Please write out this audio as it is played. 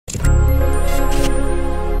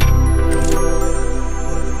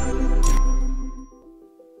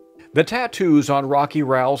The tattoos on Rocky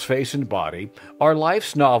Rowell's face and body are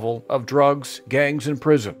life's novel of drugs, gangs, and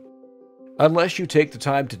prison. Unless you take the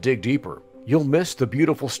time to dig deeper, you'll miss the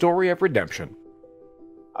beautiful story of redemption.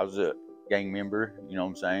 I was a gang member, you know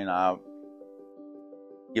what I'm saying? I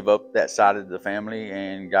give up that side of the family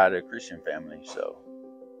and got a Christian family, so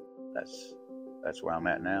that's where I'm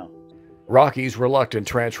at now. Rocky's reluctant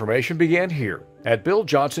transformation began here at Bill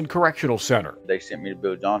Johnson Correctional Center. They sent me to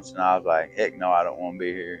Bill Johnson. I was like, heck no, I don't want to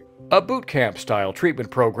be here. A boot camp style treatment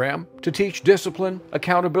program to teach discipline,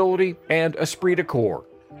 accountability, and esprit de corps.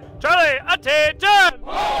 Charlie, attention!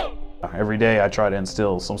 Every day I try to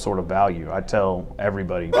instill some sort of value. I tell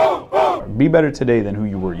everybody, be better today than who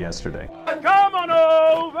you were yesterday. Come on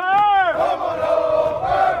over! Come on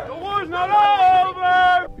over! The war's not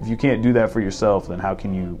over! If you can't do that for yourself, then how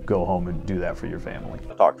can you go home and do that for your family?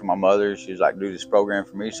 I talked to my mother. She was like, do this program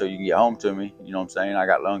for me so you can get home to me. You know what I'm saying? I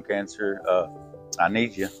got lung cancer. I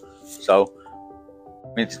need you. So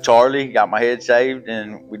went to Charlie, got my head shaved,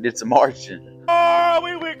 and we did some marching.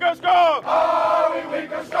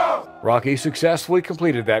 Rocky successfully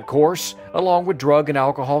completed that course, along with drug and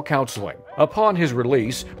alcohol counseling. Upon his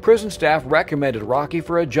release, prison staff recommended Rocky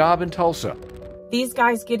for a job in Tulsa. These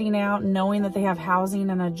guys getting out and knowing that they have housing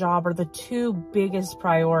and a job are the two biggest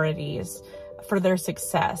priorities for their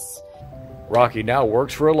success. Rocky now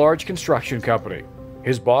works for a large construction company.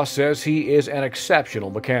 His boss says he is an exceptional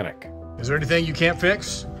mechanic. Is there anything you can't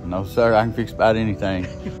fix? No, sir. I can fix about anything.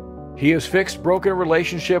 He has fixed broken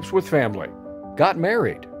relationships with family, got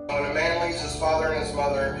married. When a man leaves his father and his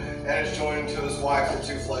mother and is joined to his wife, the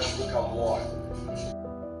two flesh become one.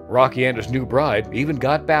 Rocky and his new bride even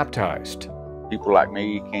got baptized. People like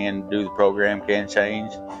me can do the program, can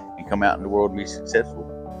change, and come out in the world and be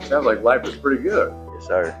successful. Sounds like life is pretty good. Yes,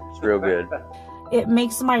 sir. It's real good. It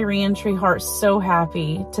makes my reentry heart so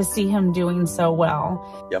happy to see him doing so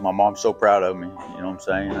well. Yeah, my mom's so proud of me. You know what I'm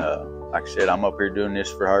saying? Like I said, I'm up here doing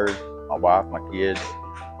this for her, my wife, my kids,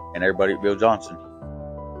 and everybody at Bill Johnson.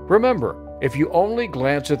 Remember, if you only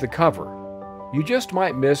glance at the cover, you just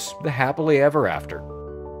might miss the happily ever after.